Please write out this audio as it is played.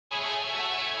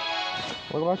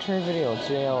Welcome back to another video.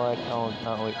 Today I'll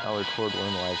record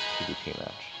one live PvP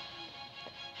match.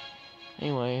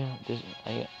 Anyway,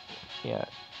 I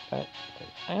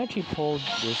actually pulled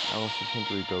this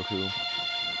L53 Goku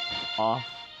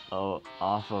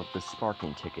off of the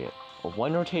sparking ticket.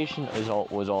 One rotation was all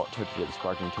it took to get the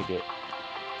sparking ticket,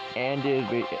 and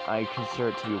I consider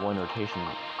it to be one rotation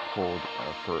pulled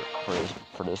for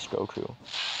this Goku.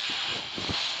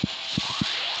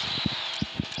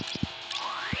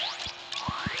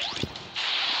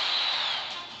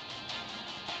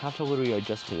 Have to literally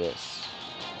adjust to this.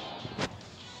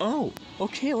 Oh,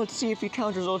 okay, let's see if he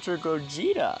counters Ultra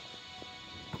Gogeta.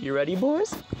 You ready,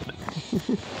 boys? I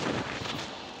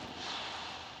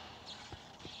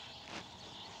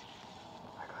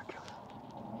gotta kill him.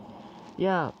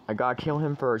 Yeah, I gotta kill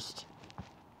him first.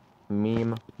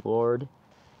 Meme Lord.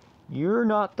 You're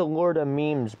not the Lord of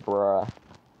Memes, bruh.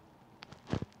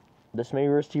 This may be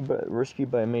risky,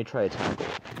 but I may try to tackle.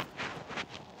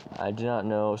 I do not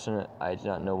know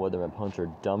whether my opponents are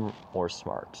dumb or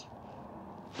smart.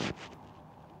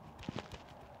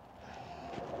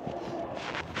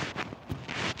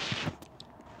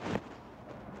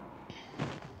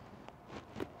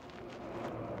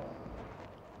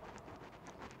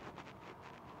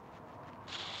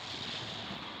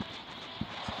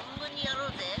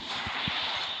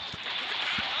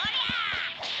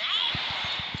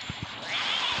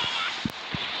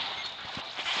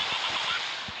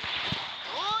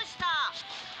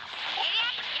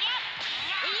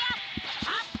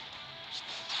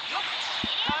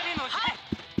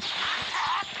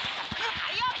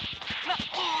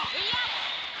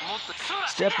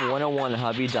 Step 101,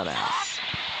 hubby dumbass.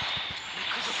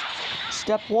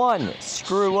 Step 1,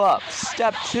 screw up.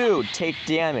 Step 2, take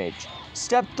damage.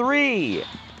 Step 3,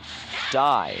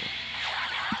 die.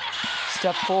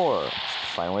 Step 4,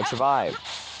 finally survive.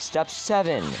 Step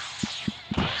 7,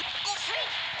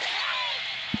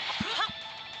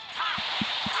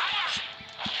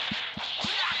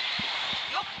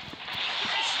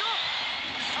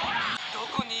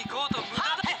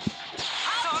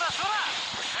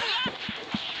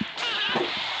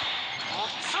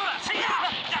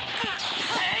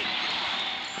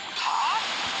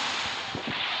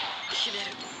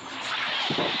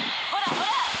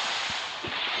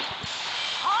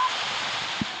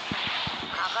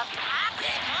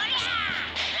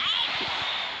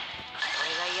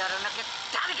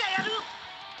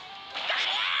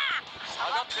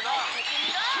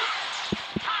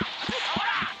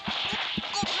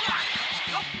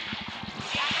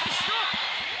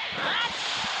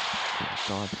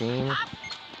 God damn. What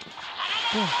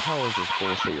the hell is this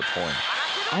bullshit you're pulling?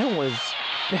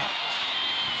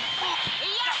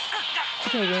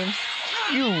 Okay, game.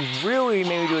 You really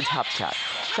made me do a tap tap.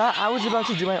 I was about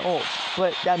to do my ult,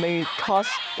 but that made me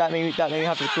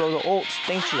have to throw the ult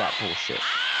thanks to that bullshit.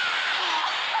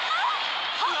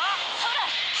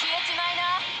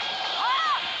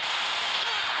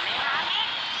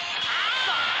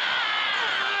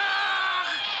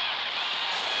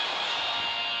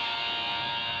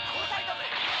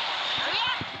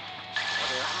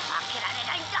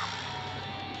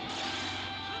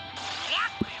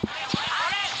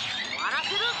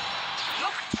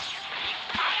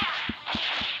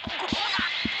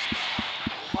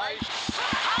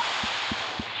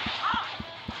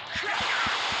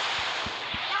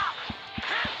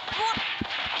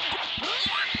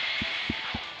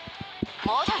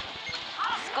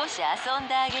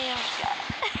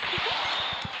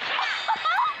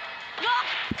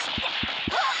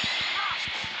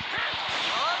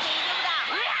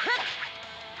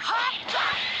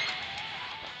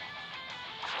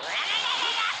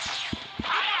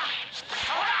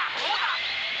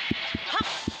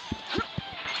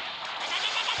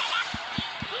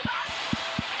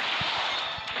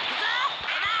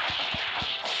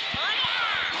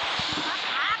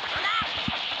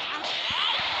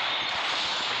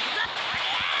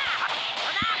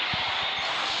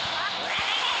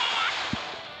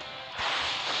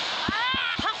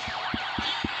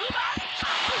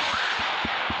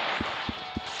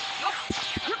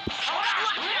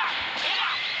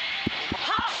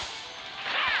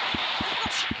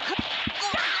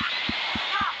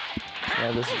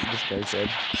 Yeah, this guy's dead.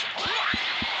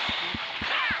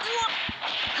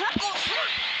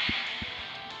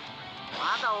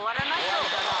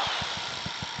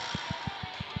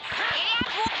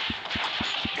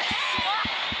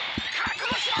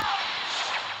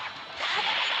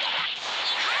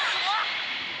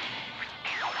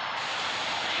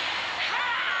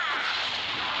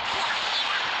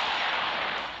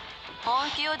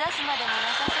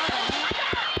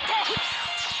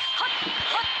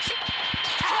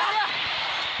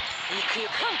 消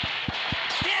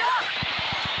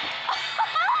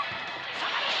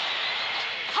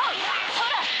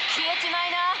えちま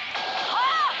いな。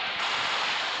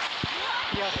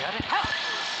やれやれ。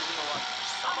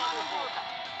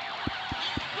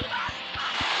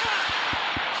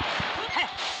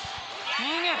逃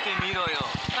げてみろよ。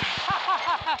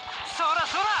そら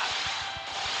そら。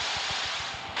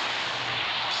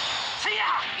せや。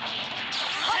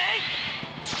せい。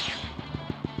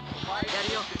や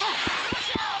るよ。はっ、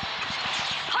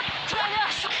くらいな。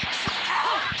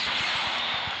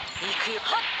行くよ。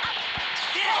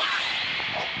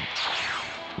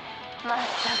まった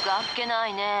くあっけな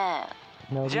いね。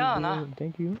じゃあな。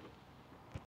Thank you.